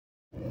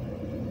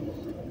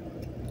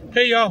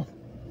Hey y'all,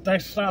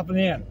 thanks for stopping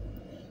in.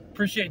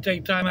 Appreciate you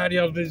taking time out of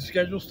y'all's busy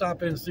schedule.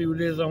 Stop in and see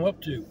what it is I'm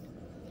up to.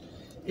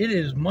 It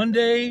is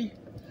Monday,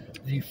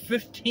 the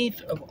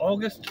 15th of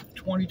August,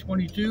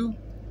 2022.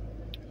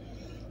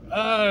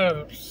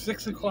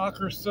 6 o'clock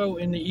or so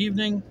in the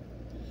evening.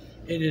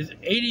 It is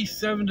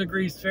 87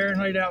 degrees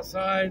Fahrenheit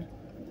outside.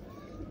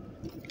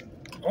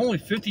 Only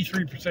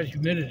 53%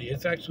 humidity.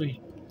 It's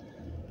actually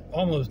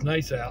almost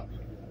nice out.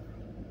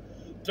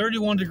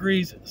 31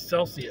 degrees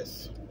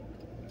Celsius.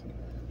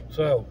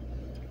 So,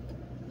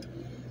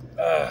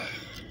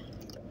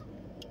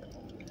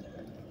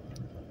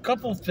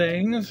 couple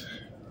things.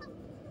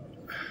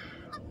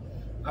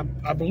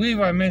 I believe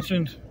I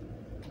mentioned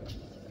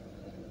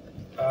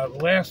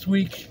last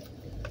week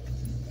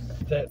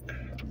that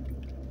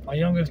my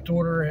youngest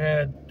daughter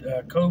had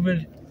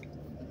COVID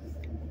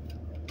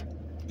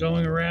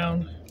going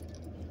around,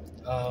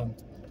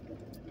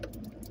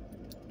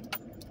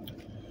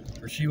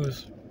 or she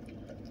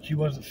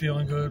wasn't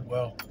feeling good.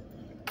 Well,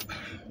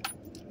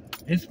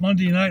 it's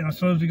Monday night, and I'm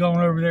supposed to be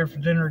going over there for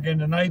dinner again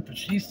tonight, but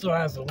she still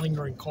has a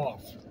lingering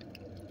cough.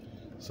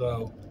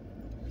 So,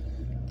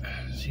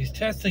 she's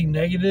testing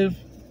negative,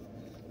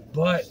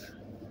 but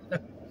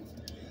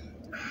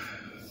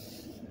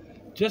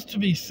just to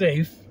be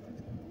safe,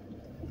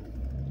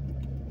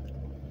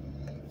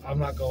 I'm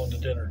not going to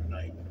dinner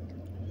tonight.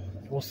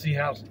 We'll see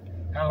how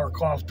her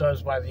cough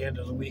does by the end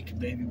of the week, and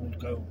maybe we'll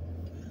go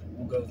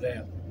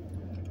then.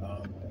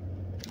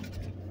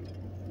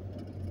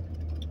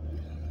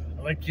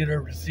 I'd like to get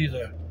over to see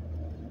the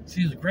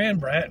grand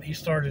brat. He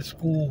started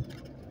school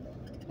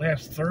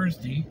last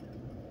Thursday.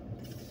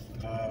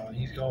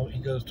 He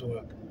goes to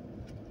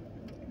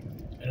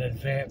an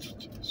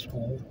advanced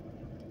school.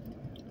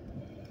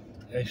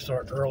 They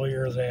start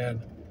earlier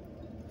than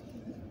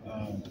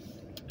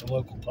the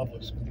local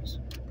public schools.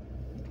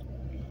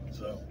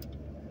 So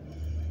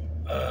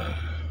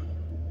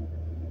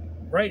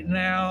right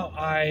now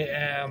I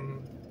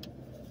am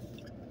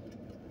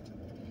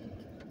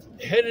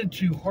headed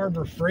to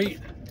Harbor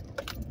Freight,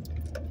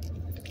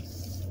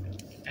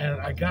 and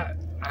I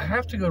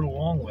have to go the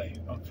long way,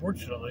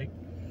 unfortunately.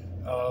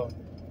 All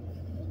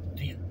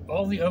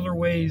the other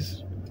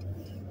ways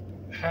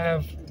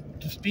have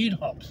the speed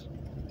humps,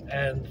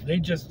 and they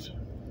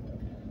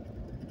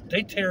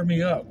tear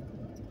me up.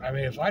 I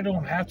mean, if I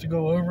don't have to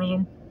go over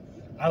them,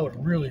 I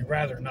would really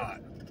rather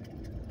not.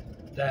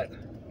 That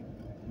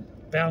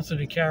bouncing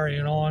and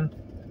carrying on,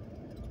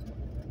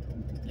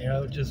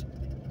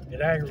 it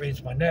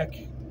aggravates my neck.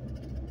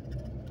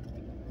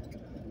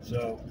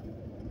 So,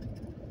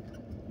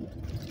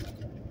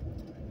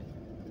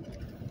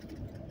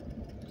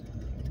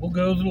 we'll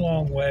go the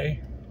long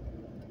way.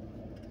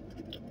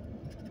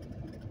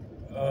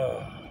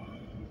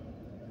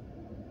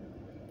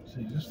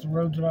 See, is this the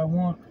road that I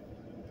want?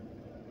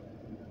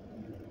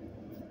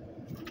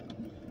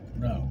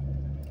 No.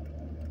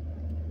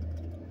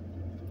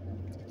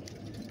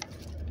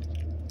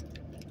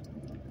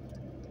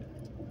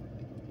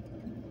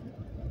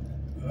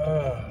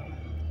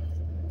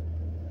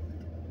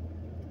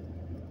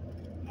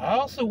 I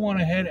also want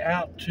to head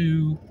out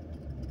to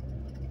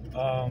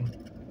the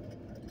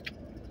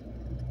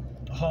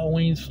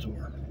Halloween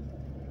store.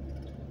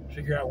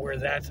 Figure out where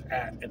that's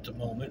at the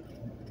moment.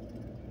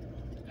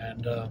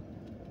 And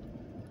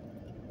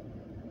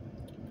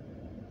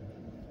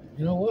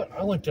you know what?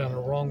 I went down the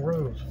wrong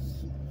road.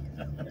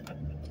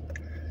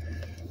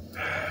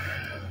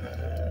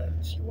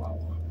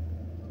 Chihuahua.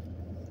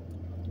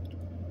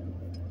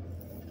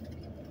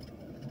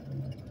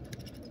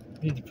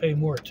 Need to pay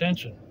more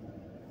attention.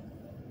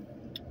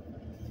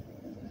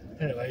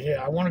 Anyway,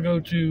 yeah, I want to go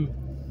to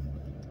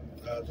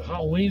the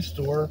Halloween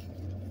store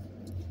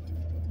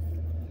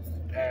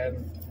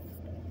and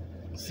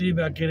see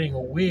about getting a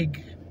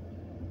wig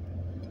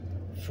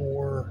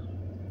for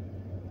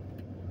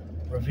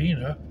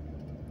Ravina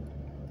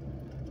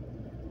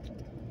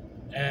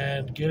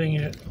and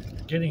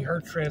getting her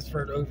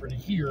transferred over to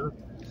here,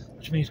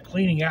 which means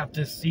cleaning out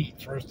this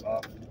seat first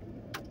off,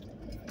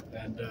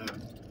 and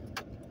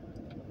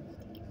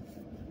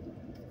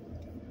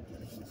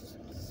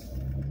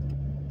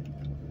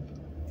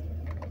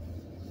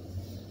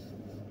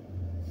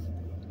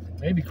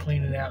maybe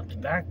cleaning out the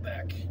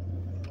backpack.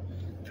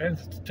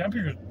 If the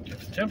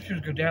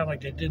temperatures go down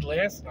like they did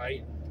last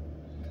night.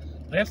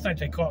 Last night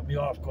they caught me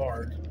off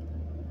guard.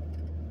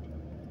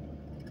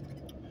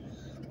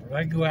 If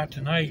I go out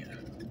tonight,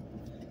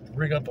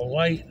 rig up a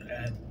light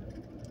and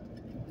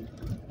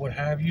what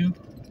have you,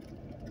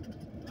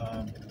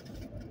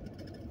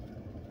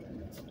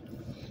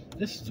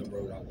 this is the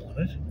road I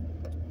wanted.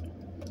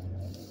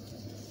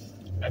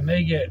 I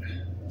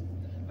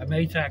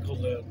may tackle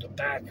the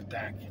back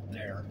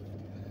there.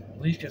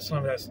 At least get some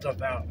of that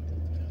stuff out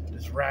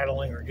that's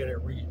rattling, or get it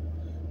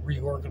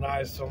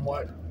reorganized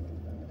somewhat.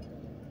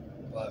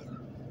 But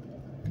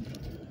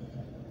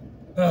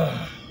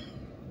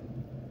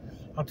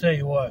I'll tell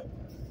you what,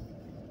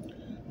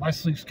 my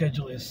sleep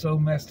schedule is so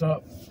messed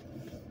up.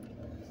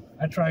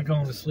 I tried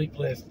going to sleep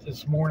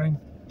this morning.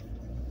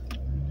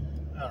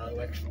 I don't know,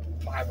 like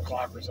 5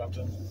 o'clock or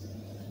something.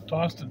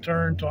 Tossed and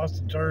turned, tossed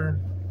and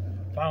turned.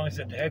 Finally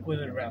said, to heck with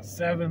it, about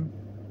 7.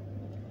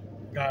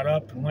 Got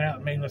up and went out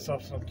and made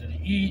myself something to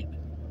eat.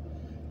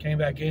 Came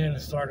back in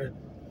and started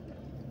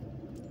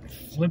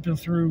flipping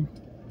through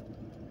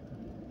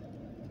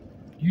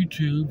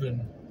YouTube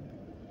and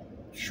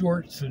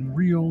shorts and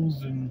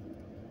reels and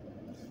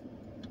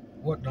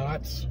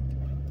whatnots.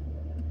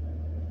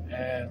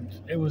 And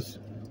it was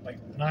like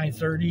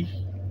 9:30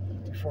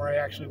 before I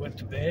actually went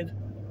to bed.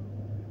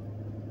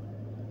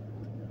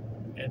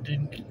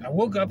 And I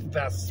woke up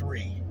about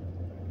 3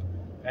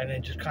 and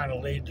then just kind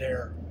of laid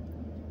there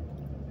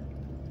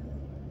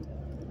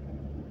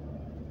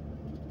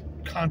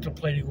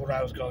contemplating what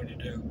I was going to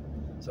do.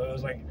 So it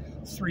was like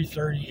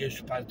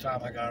 3:30-ish by the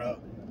time I got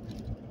up.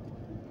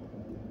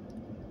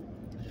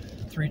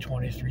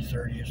 3:20,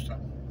 3:30-ish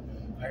something.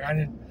 Like I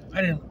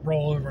didn't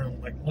roll over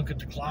and like look at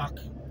the clock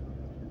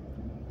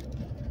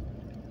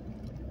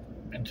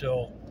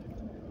until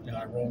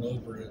I rolled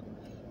over to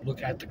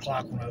look at the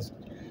clock when I was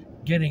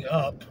getting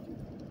up.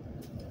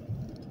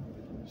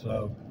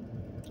 So,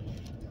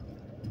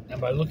 and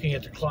by looking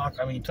at the clock,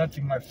 I mean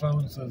touching my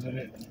phone so that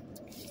it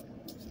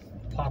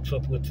pops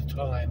up with the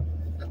time.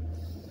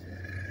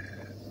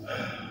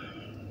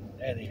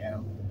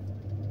 Anyhow,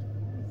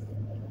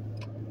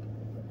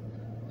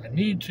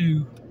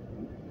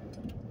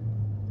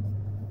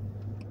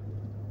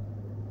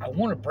 I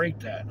want to break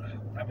that.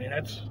 I mean,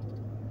 it's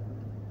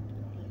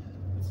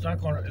not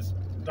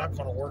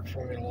gonna work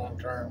for me long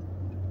term.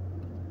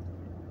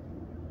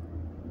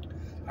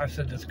 I've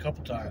said this a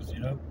couple times,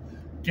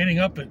 getting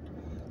up at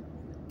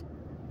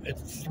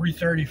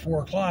 3:30,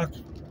 4 o'clock,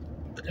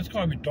 it's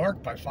going to be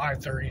dark by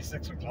 5:30,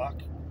 6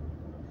 o'clock.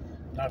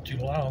 Not too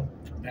long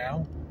from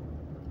now.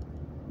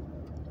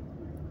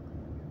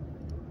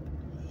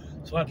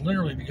 So I'd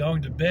literally be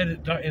going to bed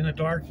in the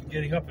dark and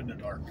getting up in the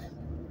dark.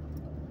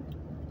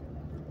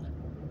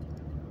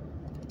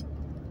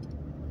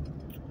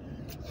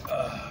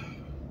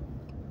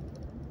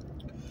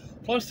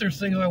 Plus, there's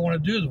things I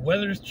want to do. The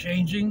weather's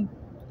changing.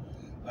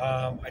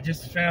 I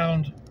just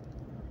found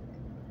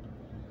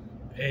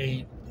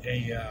a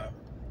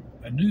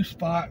new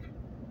spot.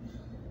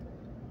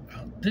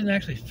 I didn't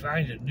actually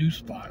find a new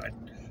spot.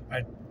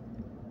 I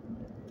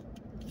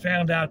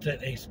found out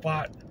that a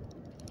spot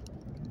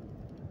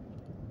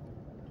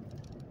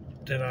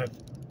that I've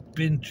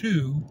been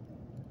to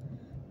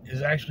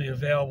is actually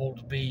available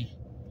to be,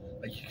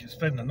 like, you can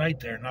spend the night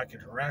there and not get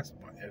harassed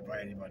by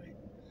anybody.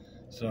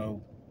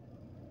 So,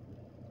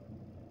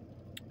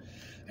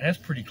 and that's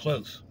pretty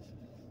close.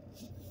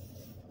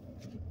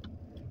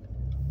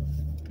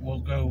 We'll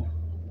go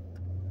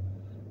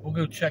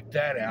check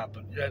that out.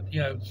 But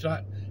it's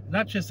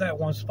not just that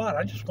one spot.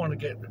 I just want to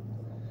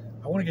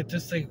get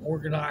this thing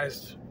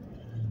organized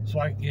so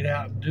I can get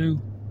out and do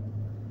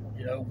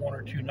 1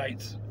 or 2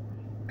 nights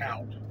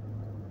out.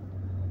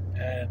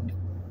 And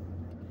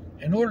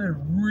in order to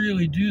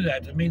really do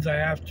that, that means I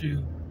have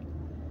to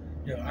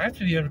be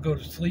able to go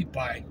to sleep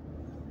by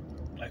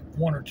like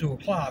 1 or 2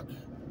 o'clock,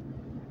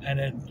 and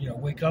then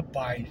wake up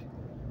by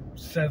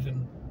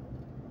 7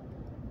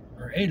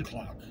 or 8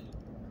 o'clock.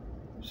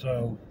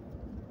 So,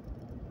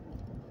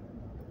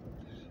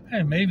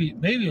 and maybe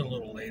a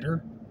little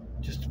later.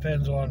 Just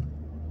depends on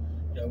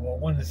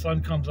when the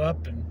sun comes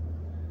up and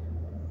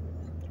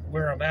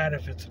where I'm at,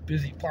 if it's a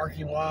busy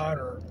parking lot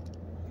or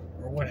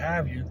what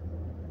have you.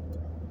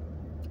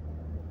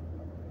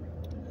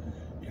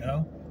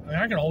 I mean,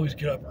 I can always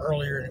get up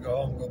earlier and go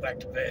home and go back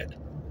to bed,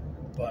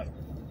 but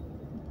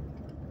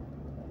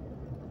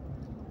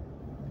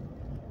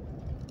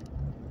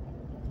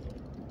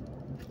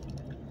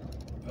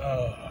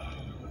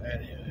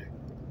anyway,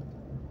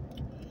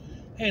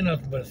 ain't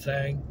nothing but a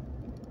thing.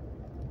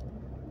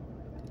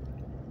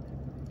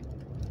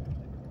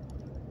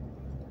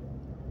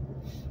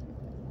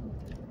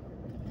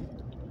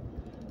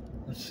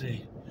 Let's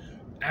see.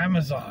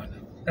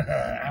 Amazon.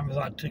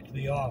 Amazon ticked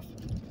me off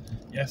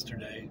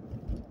yesterday.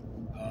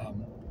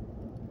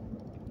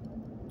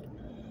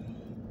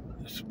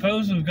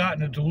 Supposed to have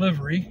gotten a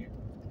delivery,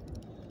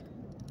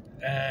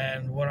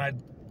 and when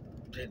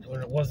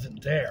it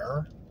wasn't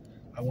there,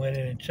 I went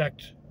in and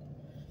checked.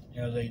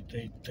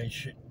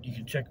 You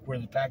can check where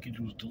the package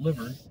was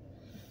delivered.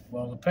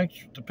 Well,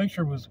 the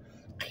picture was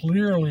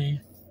clearly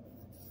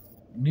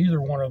neither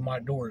one of my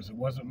doors. It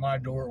wasn't my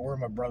door or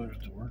my brother's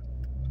door.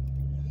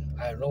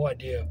 I have no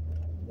idea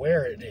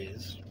where it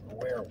is,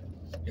 or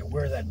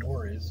where that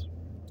door is.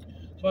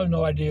 So I have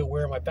no idea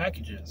where my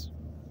package is.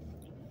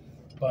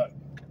 But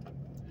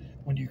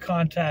when you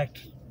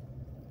contact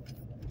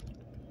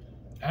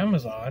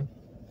Amazon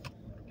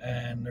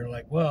and they're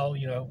like, well,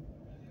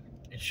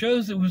 it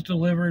shows it was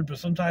delivered, but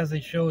sometimes they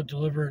show it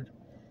delivered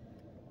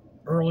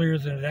earlier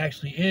than it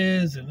actually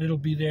is, and it'll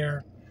be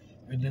there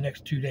in the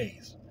next 2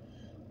 days.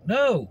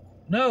 No,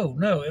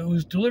 it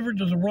was delivered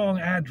to the wrong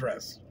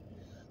address.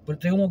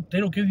 But they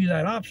don't give you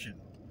that option.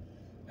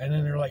 And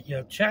then they're like,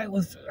 chat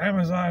with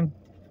Amazon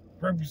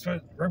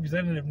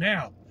representative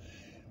now.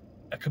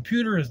 A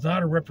computer is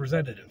not a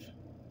representative.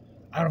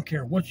 I don't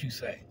care what you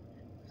say.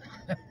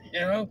 You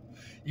know,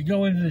 you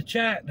go into the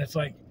chat and it's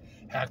like,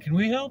 how can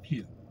we help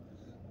you?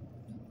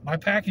 My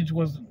package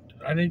wasn't,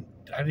 I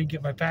didn't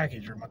get my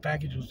package, or my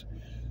package was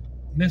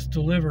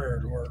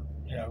misdelivered, or,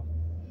 you know,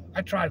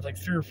 I tried like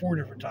 3 or 4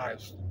 different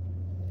times.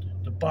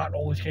 The bot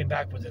always came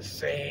back with the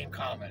same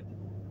comment.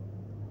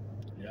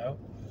 You know,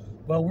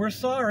 well, we're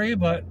sorry,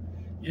 but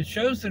it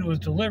shows that it was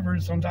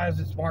delivered. Sometimes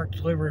it's marked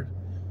delivered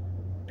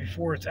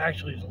before it's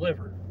actually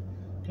delivered.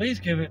 Please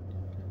give it,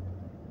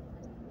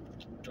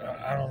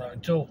 I don't know,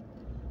 until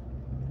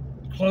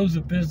close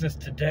of business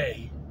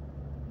today,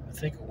 I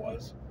think it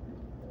was,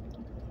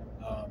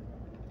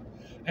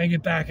 and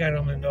get back at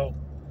them, and they'll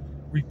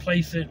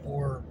replace it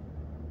or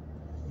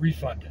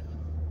refund it.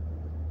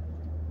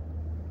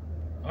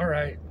 All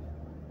right,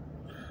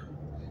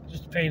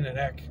 just a pain in the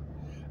neck.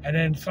 And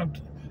then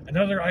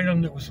another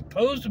item that was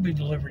supposed to be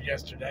delivered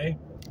yesterday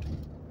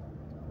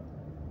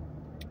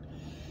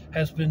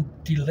has been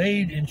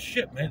delayed in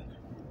shipment,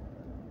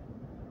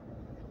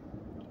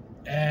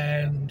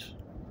 and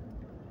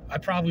I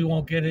probably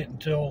won't get it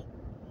until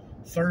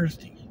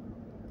Thursday.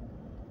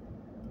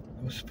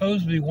 It was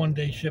supposed to be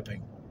 1-day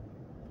shipping,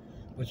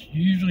 which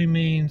usually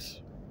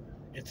means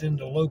it's in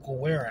the local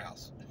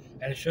warehouse,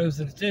 and it shows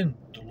that it's in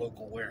the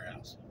local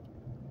warehouse.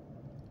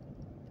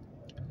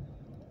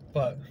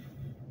 But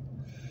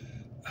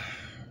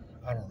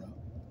I don't know.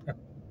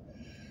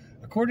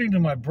 According to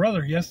my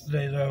brother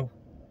yesterday,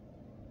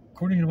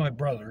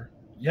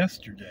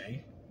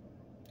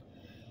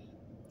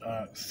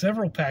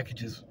 several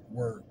packages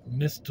were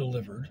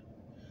misdelivered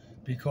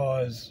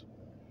because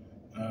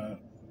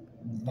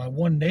my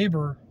one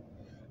neighbor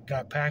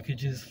got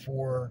packages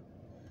for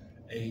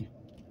a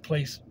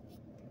place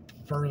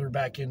further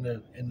back in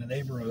the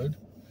neighborhood.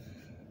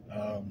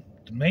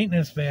 The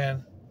maintenance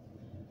man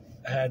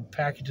had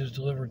packages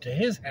delivered to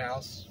his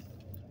house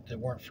that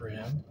weren't for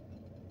him.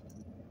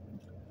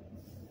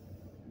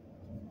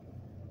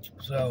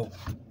 So,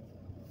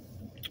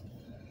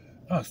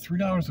 it's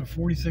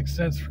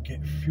 $3.46 for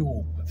getting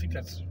fuel. I think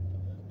that's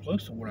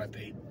close to what I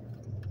paid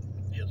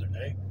the other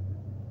day.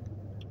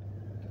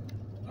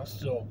 I'm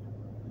still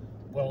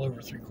well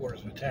over 3/4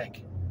 of a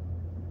tank.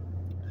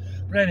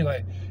 But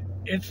anyway,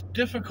 it's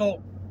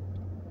difficult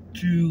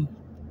to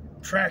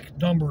track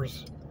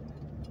numbers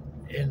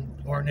in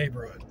our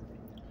neighborhood.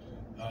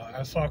 I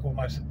was talking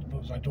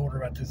with my daughter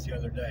about this the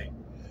other day.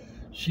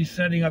 She's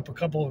setting up a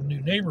couple of new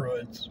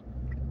neighborhoods,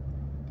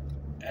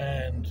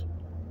 and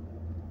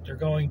they're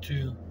going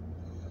to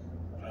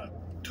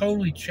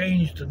totally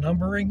change the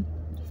numbering.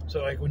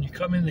 So like when you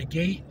come in the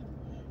gate,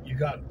 you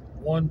got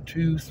 1,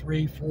 2,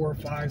 3, 4,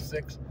 5,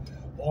 6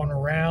 on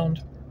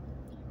around,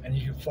 and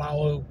you can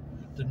follow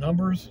the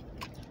numbers.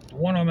 The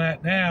one I'm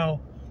at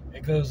now,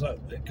 it goes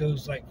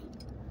like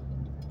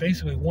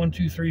basically 1,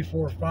 2, 3,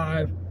 4,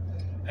 5,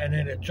 and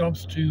then it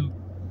jumps to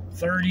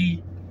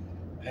 30,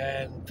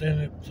 and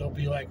then it'll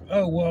be like,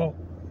 oh well,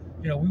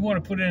 you know, we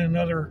want to put in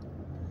another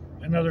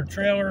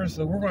trailer,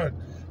 so we're going to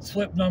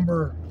slip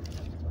number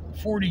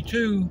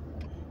 42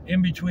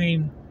 in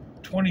between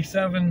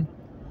 27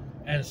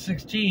 and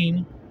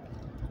 16.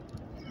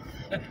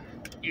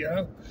 You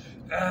know,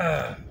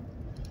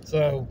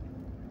 so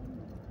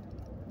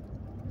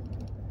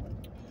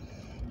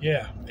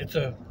yeah, it's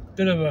a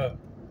bit of a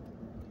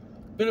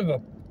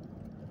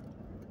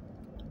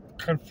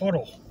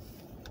confuddle,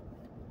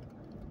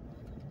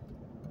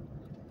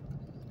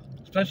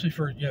 especially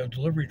for, you know,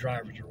 delivery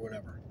drivers or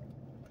whatever.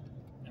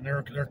 And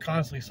they're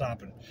constantly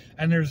stopping.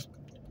 And there's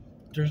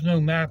no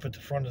map at the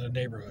front of the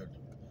neighborhood,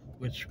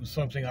 which was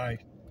something I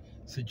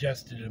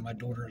suggested and my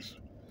daughter's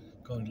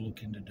going to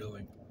look into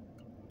doing.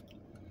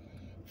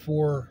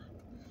 For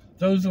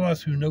those of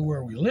us who know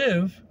where we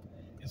live,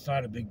 it's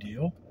not a big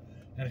deal.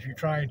 And if you're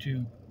trying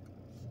to,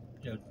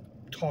 you know,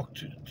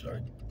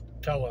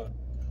 tell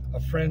a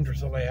friend or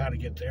somebody how to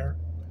get there,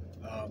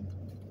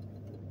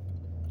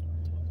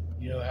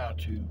 you know how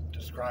to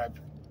describe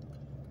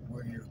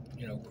where you're,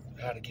 you know,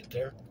 how to get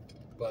there.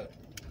 But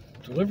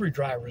delivery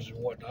drivers and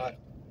whatnot,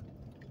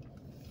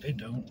 they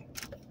don't.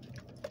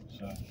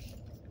 So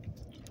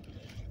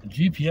the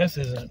GPS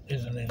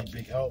isn't any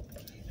big help.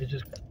 It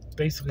just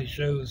basically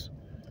shows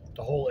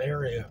the whole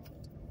area.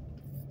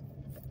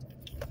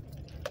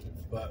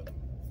 But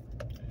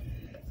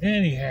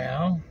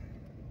anyhow,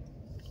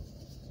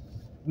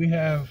 we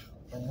have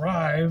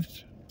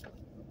arrived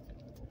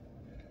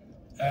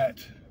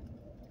at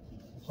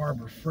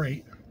Harbor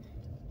Freight.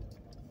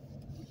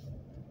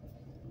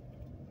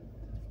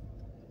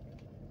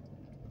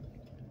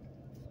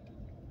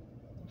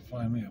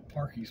 Find me a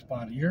parking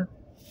spot here.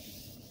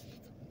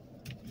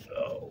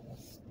 So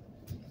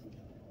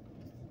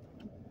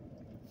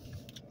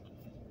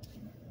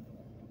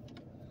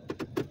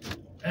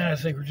and I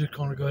think we're just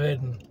going to go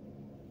ahead and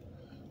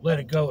let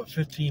it go at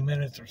 15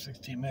 minutes or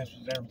 16 minutes,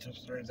 whatever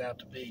it turns out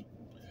to be.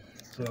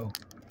 So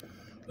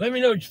let me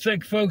know what you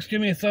think, folks.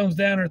 Give me a thumbs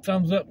down or a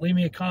thumbs up. Leave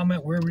me a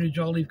comment wherever did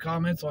y'all leave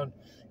comments on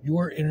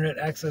your internet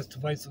access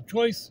device of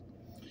choice.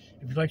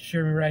 If you'd like to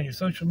share me around your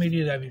social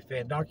media, that'd be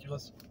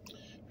fandoculous. If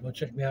you want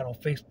to check me out on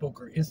Facebook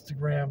or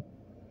Instagram,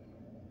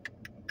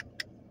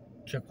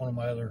 check one of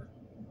my other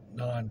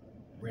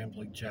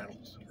non-rambling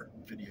channels or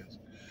videos.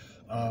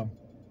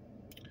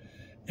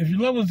 If your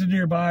loved ones are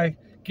nearby,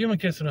 give them a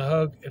kiss and a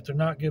hug. If they're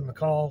not, give them a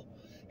call.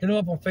 Hit them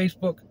up on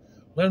Facebook.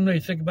 Let them know you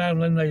think about them.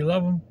 Let them know you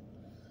love them.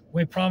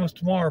 We promise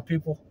tomorrow,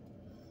 people.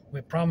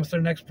 We promise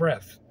their next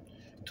breath.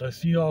 Until I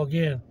see you all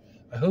again,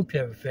 I hope you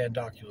have a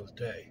fandoculous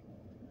day.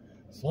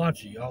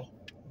 Sláinte, y'all.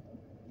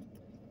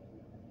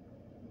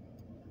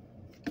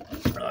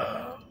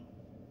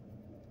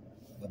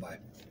 Bye-bye.